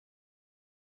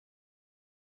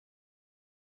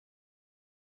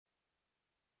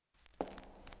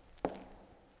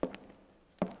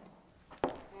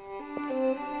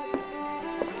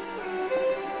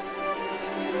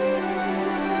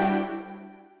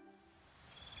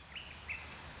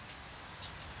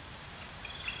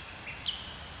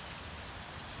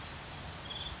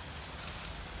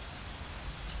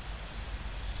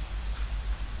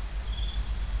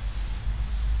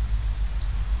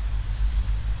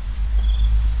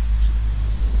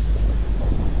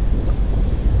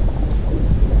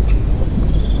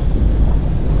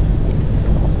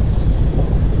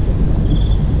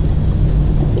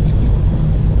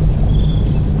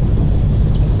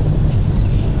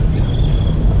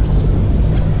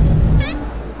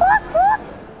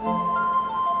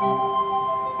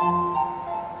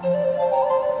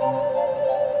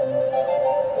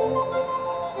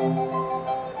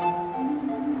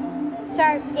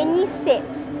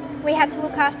we had to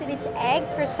look after this egg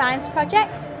for a science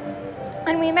project,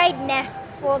 and we made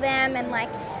nests for them, and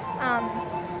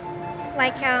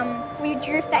we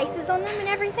drew faces on them and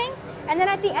everything. And then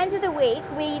at the end of the week,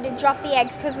 we'd drop the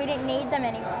eggs because we didn't need them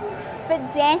anymore. But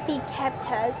Xanthi kept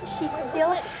hers. She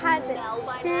still has it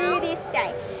to this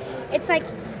day. It's like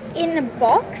in a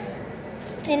box,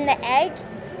 in the egg,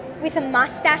 with a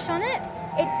mustache on it.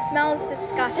 It smells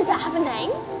disgusting. Does it have a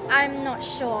name? I'm not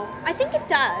sure. I think it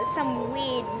does, some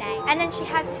weird name. And then she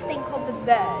has this thing called the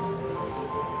bird.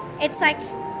 It's like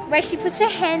where she puts her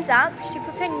hands up, she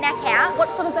puts her neck out. What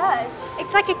sort of bird?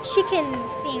 It's like a chicken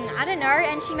thing, I don't know,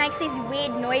 and she makes these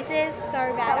weird noises,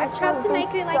 so bad. I've tried to make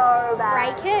her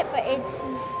break it, but it's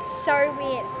so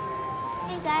weird.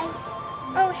 Hey guys.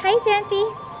 Oh, hey Xanthi.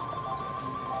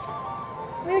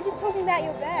 We were just talking about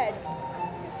your bird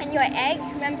and your egg,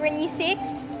 remember in year 6?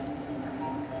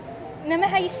 Remember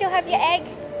how you still have your egg?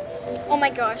 Oh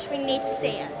my gosh, we need to see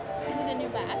it. Is it in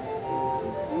your bag?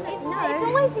 No, it's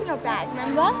always in your bag,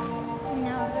 remember?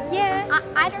 No. Yeah.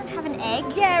 I don't have an egg.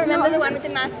 Yeah, remember the one with the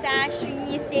mustache in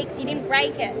year 6? You didn't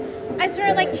break it. I saw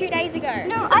it like 2 days ago.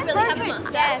 No, I really have a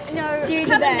mustache. Yes. No. Do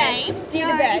the have bird. a name? Do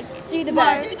the bird. Do the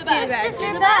bird. Do the bird. Do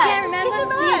the bird. Yeah, remember? Do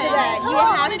the bird. You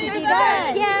have to do the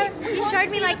bird. Yeah, you showed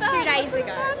me like 2 days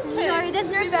ago. No, there's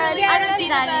no bird. Yeah, I don't see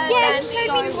that. Yeah, you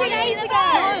showed me 2 days ago.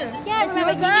 Yeah,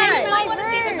 remember? You came to my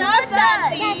room. There's no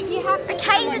bird. Yes, you have to.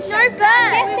 Okay, there's no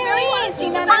bird. Yes, there is.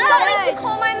 Remember? I'm going to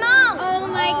call my mum. Oh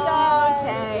my god.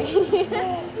 Okay.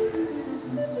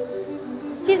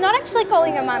 She's not actually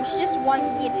calling her mum, she just wants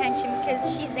the attention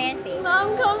because she's Xanthi.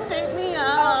 Mum, come pick me up.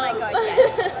 Oh my god,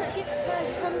 yes.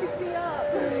 Come pick me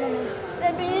up.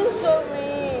 They're being so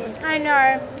mean. I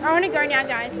know. I want to go now,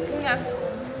 guys. Yeah.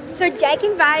 So Jake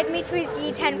invited me to his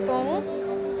year 10 formal.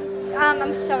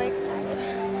 I'm so excited.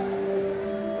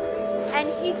 And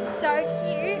he's so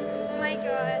cute. Oh my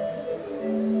god.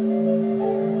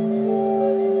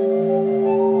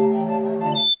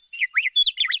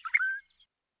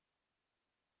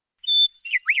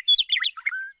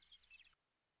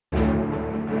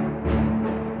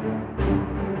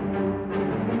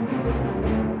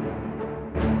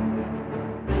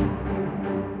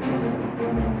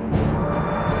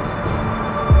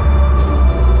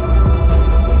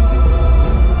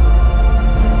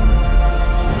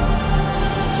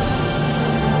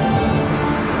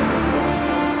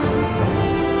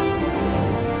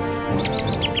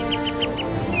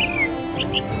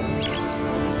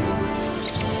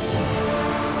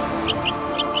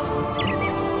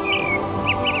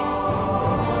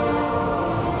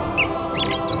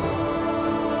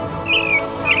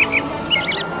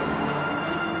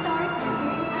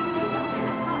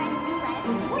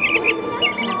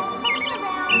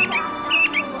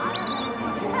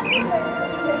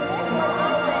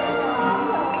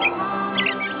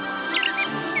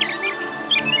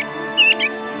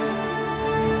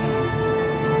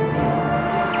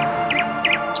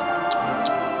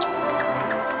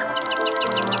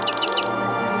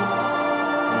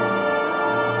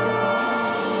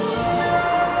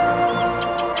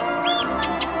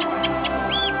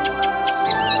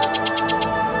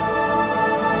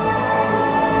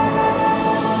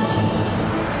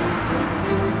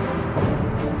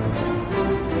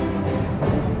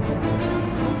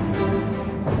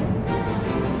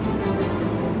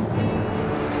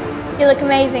 You look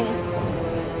amazing.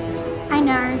 I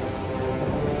know.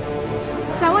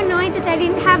 So annoyed that they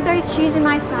didn't have those shoes in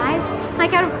my size.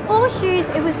 Like out of all shoes,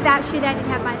 it was that shoe that didn't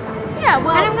have my size. Yeah,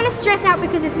 well. And I'm gonna stress out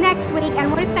because it's next week,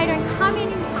 and what if they don't come in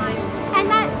time? And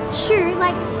that shoe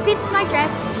like fits my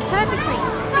dress perfectly.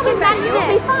 I can match It'll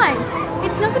it. be fine.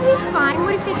 It's not gonna be fine.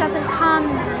 What if it doesn't come?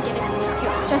 And then I'm gonna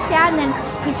get stressed out, and then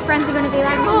his friends are gonna be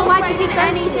like, "Oh, why'd you pick those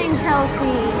anything, shoes?" Chelsea?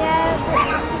 Yeah,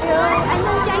 but still. And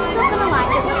then Jake's not gonna like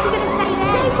it. What's he gonna say then?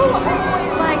 Jake will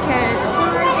always like it.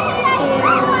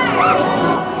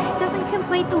 It doesn't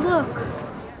complete the look.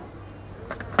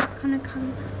 Kind of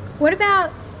come. What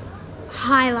about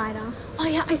highlighter? Oh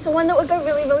yeah, I saw one that would go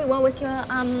really, really well with your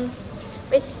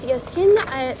skin.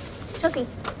 Chelsea.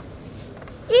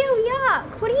 Ew,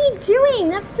 yuck. What are you doing?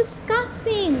 That's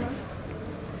disgusting.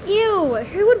 Ew,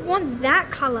 who would want that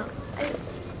colour?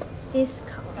 This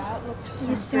colour. That looks so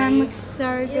This one looks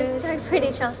so good. You're so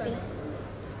pretty, Chelsea.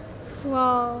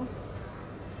 Whoa.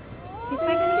 It's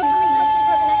like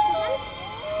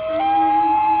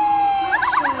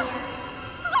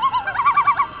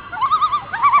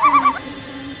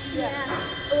Yeah.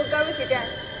 It will go with your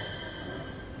dress.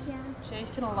 Yeah.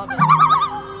 She's gonna love it. I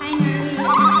know.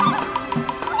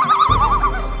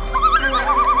 I like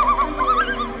this one. This one's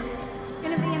really nice. It's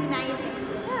gonna be amazing.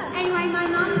 Yeah. Anyway, my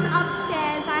mum's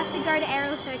upstairs. I have to go to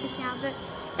Aerial Circus now, but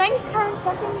Thanks, Karen.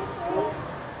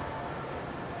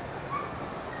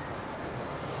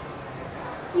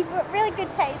 You've got really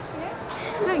good taste, you know?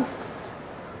 Thanks.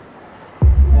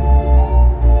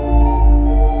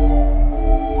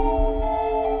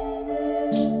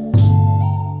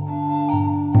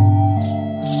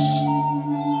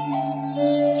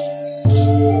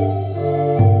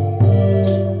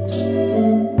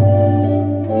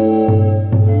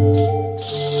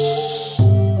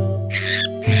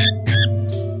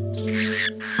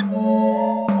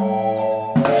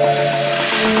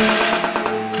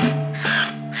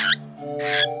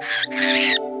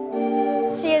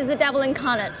 She is the devil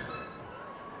incarnate.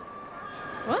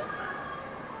 What?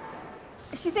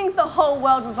 She thinks the whole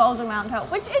world revolves around her,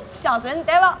 which it doesn't.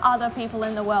 There are other people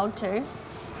in the world too.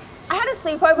 I had a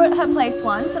sleepover at her place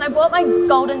once and I bought my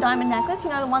golden diamond necklace,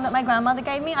 you know, the one that my grandmother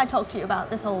gave me. I talked to you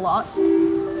about this a lot.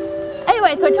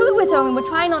 Anyway, so I took it with her and we were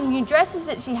trying on new dresses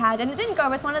that she had and it didn't go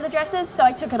with one of the dresses, so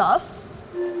I took it off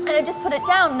and I just put it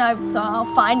down and I thought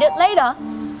I'll find it later.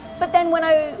 But then when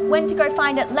I went to go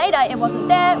find it later, it wasn't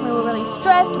there and we were really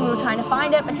stressed and we were trying to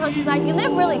find it. But Chelsea's like, you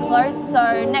live really close,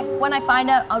 so when I find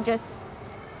it, I'll just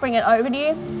bring it over to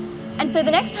you. And so the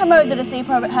next time I was at a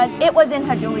sleepover at hers, it was in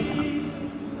her jewelry jar.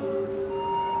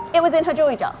 It was in her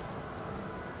jewelry jar.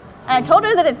 And I told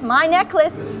her that it's my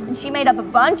necklace and she made up a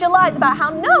bunch of lies about how,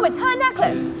 no, it's her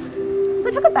necklace. So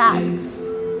I took it back.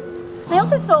 They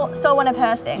also stole one of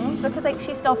her things because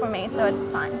she stole from me, so it's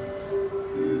fine.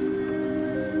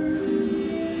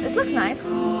 This looks nice.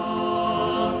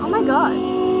 Oh my God.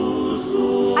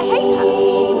 I hate her.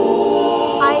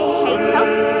 I hate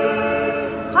Chelsea.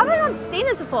 How have I not seen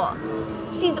this before?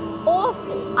 She's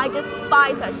awful. I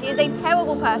despise her. She is a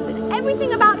terrible person.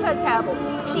 Everything about her is terrible.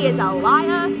 She is a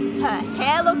liar. Her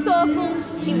hair looks awful.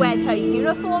 She wears her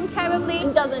uniform terribly.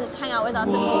 And doesn't hang out with us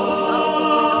at all because obviously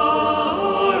we're not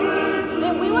cool.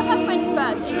 I mean, we were her friends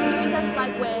first and she treats us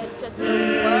like we're just the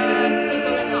worst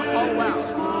people in the whole world.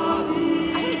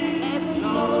 I hate every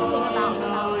single thing about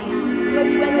her. But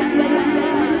she wears her I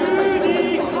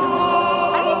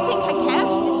don't even think I care if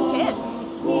she disappeared.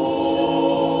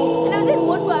 And I was in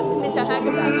woodwork with Mr.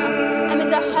 Hergenberger, and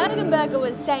Mr. Hergenberger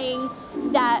was saying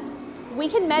that we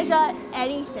can measure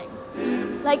anything.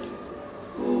 Like,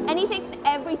 anything and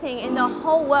everything in the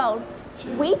whole world,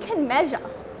 we can measure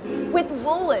with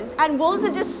rulers. And rulers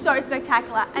are just so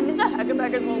spectacular. And Mr.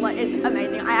 Hergenberger's ruler is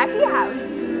amazing. I actually have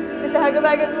Mr.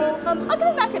 Hergenberger's ruler. I'll give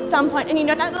it back at some point. And you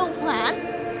know that little plant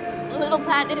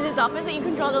in his office that you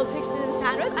can draw little pictures in the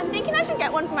sand with? I'm thinking I should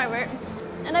get one for my room.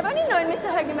 And I've only known Mr.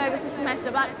 Hergenberger for a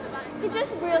semester, but he's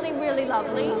just really, really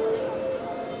lovely.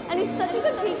 And he's such a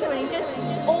good teacher, and he just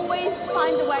always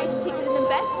finds a way to teach it in the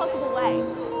best possible way.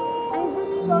 And he's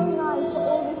just so nice for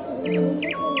all this to do.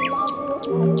 He's just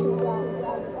a lovely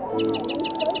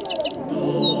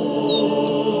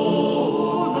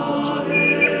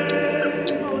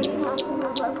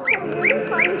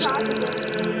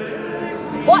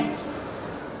What?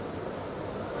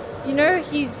 You know,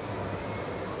 he's,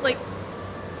 like,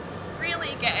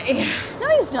 really gay. No,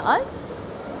 he's not.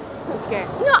 He's gay.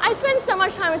 No, I spend so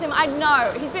much time with him, I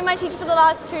know. He's been my teacher for the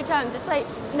last 2 terms. It's like,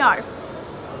 no.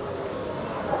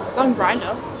 He's on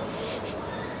Grindr.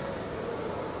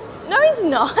 No, he's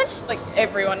not. Like,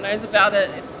 everyone knows about it.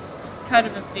 It's kind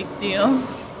of a big deal.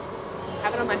 I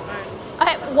have it on my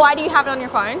phone. Why do you have it on your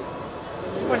phone?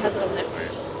 Everyone has it on their phone.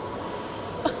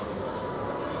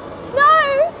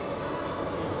 No.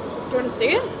 Do you want to see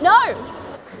it? No.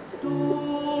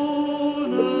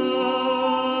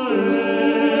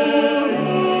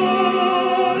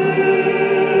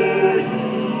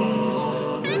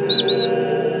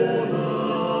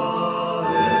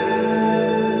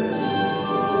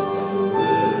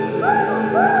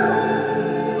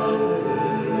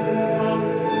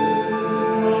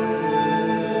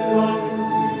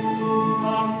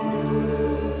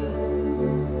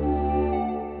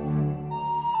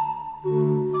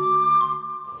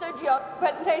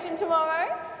 Presentation tomorrow,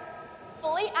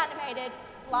 fully animated,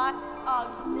 splash,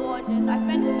 gorgeous. I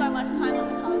spent so much time on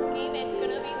the colour scheme, it's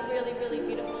going to be really, really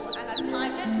beautiful, and I've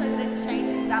timed it so that it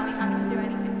changes without me having to do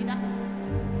anything. You done?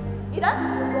 You done?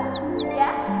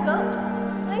 Yeah? Good?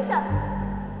 Lisa?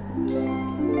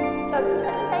 Focus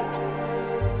presentation.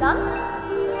 Done?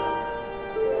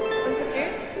 Interview?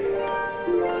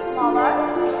 Tomorrow?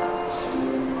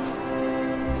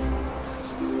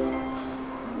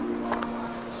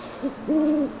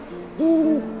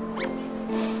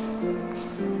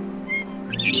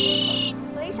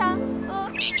 Felicia,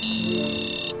 look.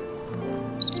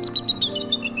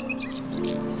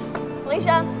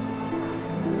 Felicia.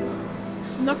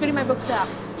 I'm not getting my books out.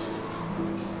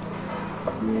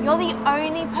 You're the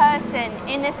only person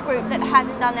in this group that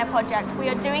hasn't done their project. We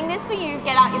are doing this for you.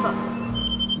 Get out your books.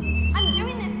 I'm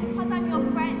doing this because I'm your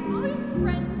friend. Are we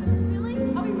friends? Really?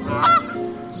 Are we really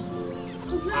friends?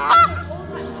 Because you have to all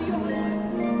the time do your homework.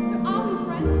 So are we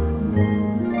friends?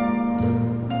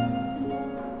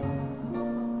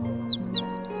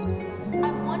 I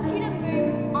want you to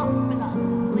move up with us,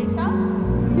 Felicia.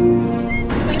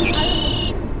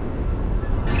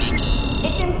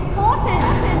 It's important.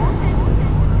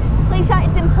 Felicia,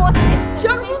 it's important. It's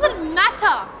Geography doesn't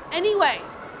matter anyway.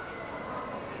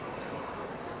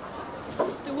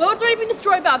 The world's already been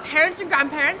destroyed by our parents and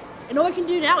grandparents, and all we can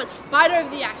do now is fight over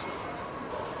the ashes.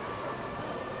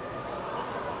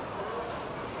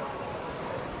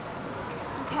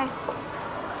 Okay.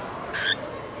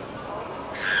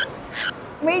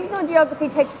 Regional geography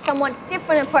takes a somewhat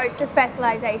different approach to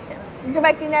specialisation,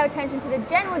 directing their attention to the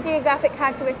general geographic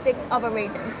characteristics of a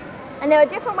region. And there are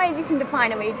different ways you can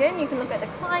define a region. You can look at the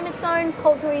climate zones,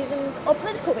 cultural regions, or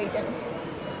political regions.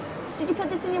 Did you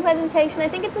put this in your presentation? I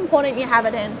think it's important you have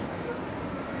it in. Is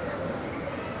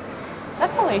that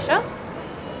Felicia?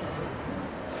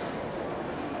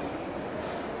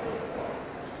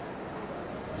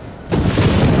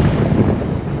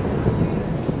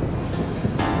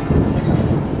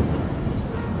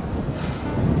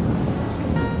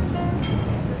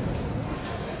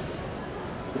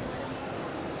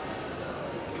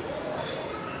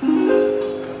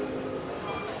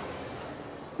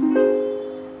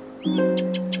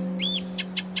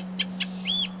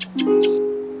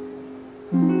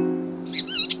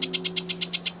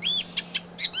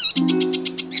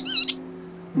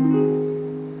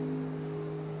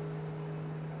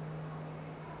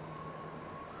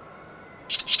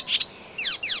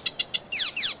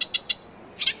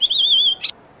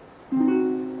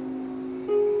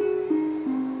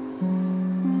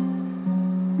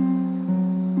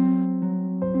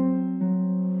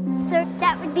 So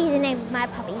that would be the name of my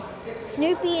puppies,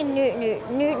 Snoopy and Newt Newt.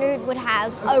 Newt Newt would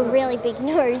have a really big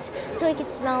nose, so he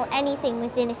could smell anything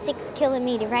within a 6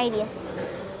 kilometre radius.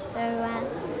 So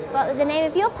what would the name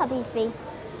of your puppies be?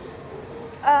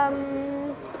 I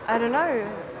don't know.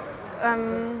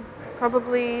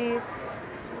 Probably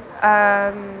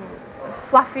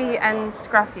Fluffy and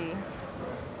Scruffy.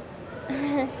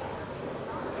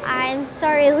 I'm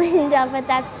sorry, Linda, but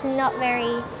that's not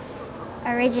very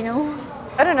original.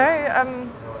 I don't know.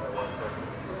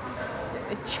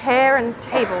 A chair and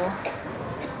table.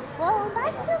 Well,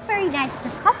 that's not very nice for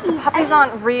puppies. Puppies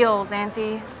aren't real,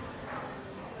 Xanthi.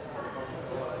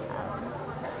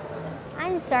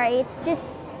 I'm sorry, it's just,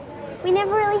 we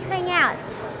never really hang out.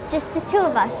 Just the two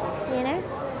of us, you know?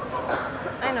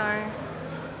 I know.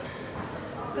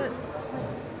 But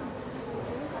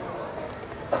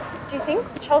do you think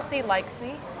Chelsea likes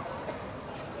me?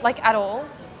 Like, at all?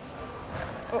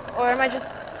 Or am I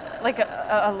just like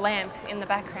a lamp in the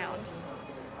background?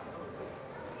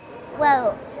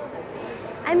 Well,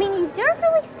 I mean, you don't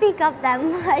really speak up that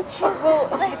much. Well,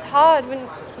 it's hard when,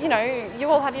 you know, you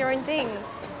all have your own thing.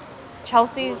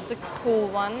 Chelsea's the cool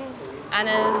one.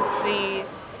 Anna's the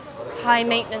high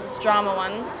maintenance drama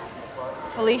one.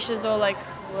 Felicia's all like,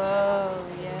 whoa,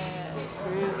 yeah,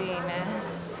 groovy, man.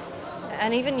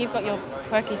 And even you've got your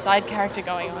quirky side character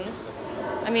going on.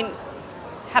 I mean,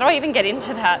 how do I even get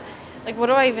into that? Like, what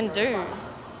do I even do?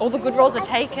 All the good roles are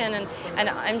taken and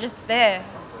I'm just there,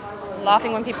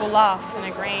 laughing when people laugh and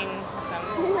agreeing with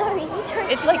them. No, you don't.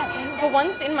 It's like, for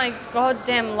once in my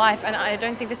goddamn life, and I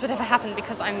don't think this would ever happen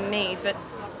because I'm me, but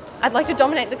I'd like to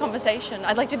dominate the conversation.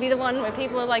 I'd like to be the one where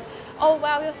people are like, oh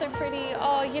wow, you're so pretty,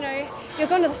 oh, you know, you're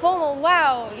going to the formal,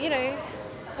 wow, you know.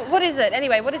 What is it?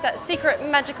 Anyway, what is that secret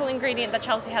magical ingredient that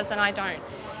Chelsea has and I don't?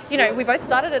 You know, we both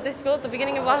started at this school at the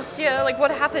beginning of last year. Like, what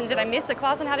happened? Did I miss a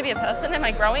class on how to be a person? Am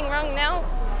I growing wrong now?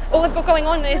 All I've got going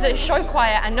on is a show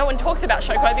choir, and no one talks about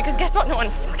show choir because guess what? No one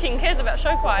fucking cares about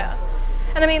show choir.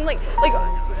 And I mean, like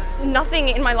nothing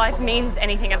in my life means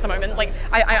anything at the moment. Like,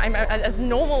 I'm as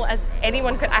normal as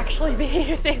anyone could actually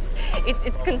be.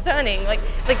 It's concerning. Like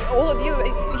all of you,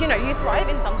 you know, you thrive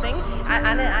in something.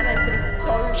 Anna is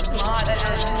so smart, and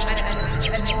Chelsea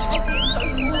is so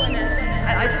cool,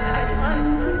 and I just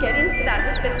can't get into that.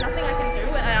 There's nothing I can do,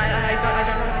 and I don't know what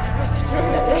I'm supposed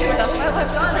to do. That's what I've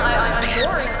done. I'm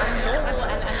boring.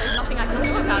 And there's nothing I can do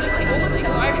about it. Like, all of you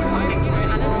thrive in something. You know,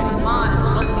 Anna's smart,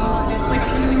 and Chelsea is like,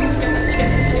 you know, we get to 40,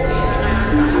 and